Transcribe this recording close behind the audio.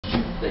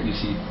that you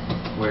see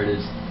where it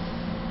is?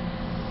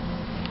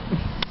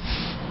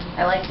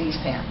 I like these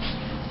pants.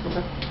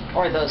 Okay.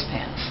 Or those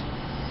pants.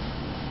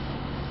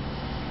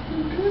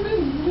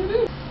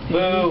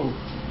 Boo.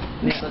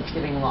 So it's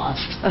getting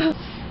lost.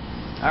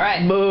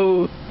 Alright.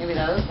 Boo. Maybe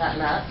those, that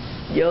and that.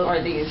 Yup.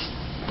 Or these.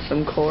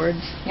 Some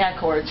cords. Yeah,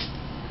 cords.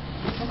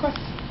 Okay.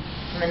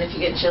 And then if you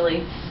get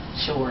chilly,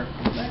 sure.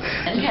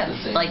 And they have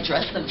like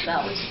dressed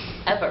themselves.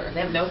 Ever.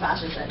 They have no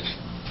fashion sense.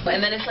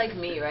 And then it's like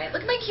me, right?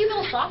 Look at my cute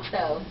little socks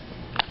though.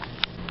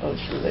 Oh,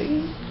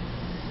 truly.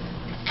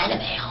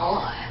 Anime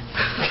whore.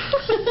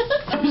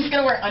 I'm just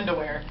gonna wear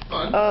underwear.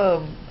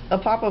 A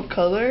pop of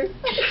color?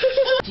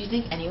 Do you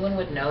think anyone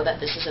would know that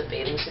this is a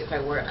bathing suit if I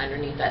wore it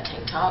underneath that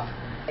tank top?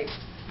 Like,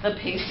 the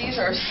pasties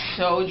are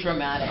so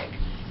dramatic.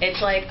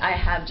 It's like I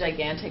have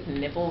gigantic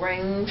nipple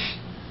rings,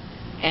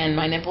 and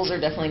my nipples are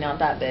definitely not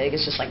that big.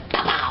 It's just like,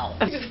 pow!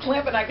 I just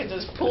clamp and I could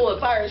just pull a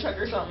fire truck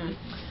or something.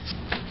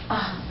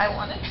 I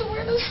wanted to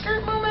wear the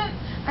skirt moment.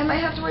 I might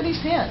have to wear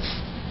these pants.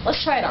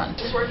 Let's try it on.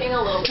 It's working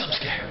a little. Jump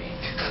scare me.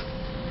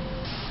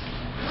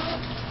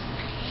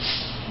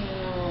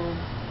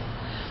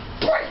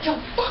 Break your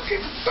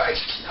fucking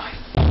face tonight.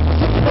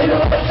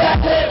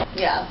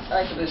 Yeah,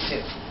 I like the boost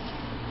too.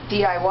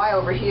 DIY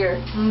over here.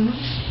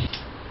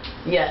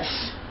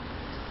 Yes.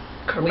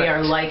 Correct. We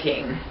are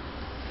liking.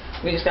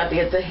 We just got to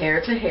get the hair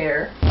to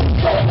hair.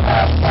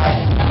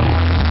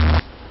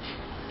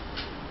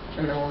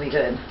 And then we'll be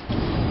good.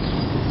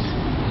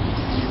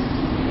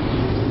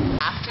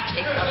 Have to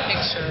take a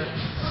picture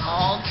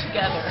all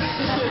together.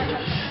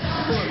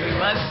 We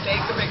must take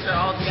the picture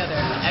all together.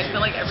 I feel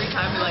like every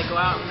time we like go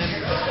out and then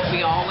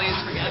we always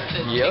forget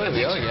to take a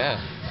picture. Yeah.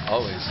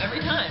 Always.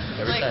 Every time.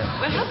 Every like, time.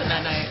 What happened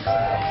that night?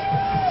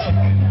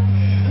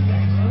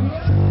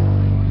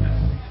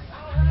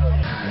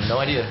 No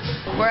idea.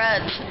 We're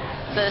at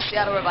the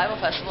Seattle Revival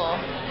Festival,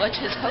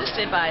 which is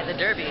hosted by the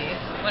Derby,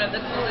 one of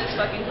the coolest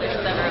fucking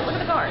places ever. Look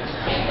at the cars.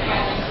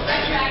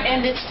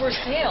 And it's for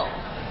sale.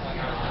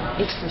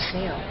 It's for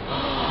sale.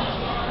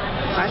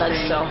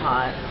 That's so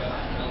hot.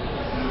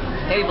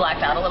 Maybe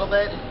blacked out a little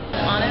bit.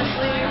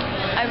 Honestly,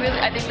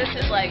 I think this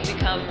has like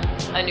become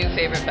a new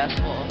favorite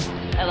festival.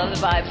 I love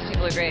the vibes,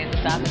 people are great, the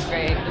staff is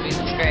great, the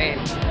music's great.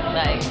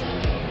 Like,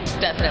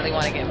 definitely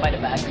want to get invited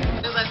back.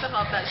 As I step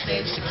off that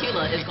stage,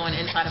 tequila is going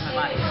inside of my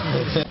body.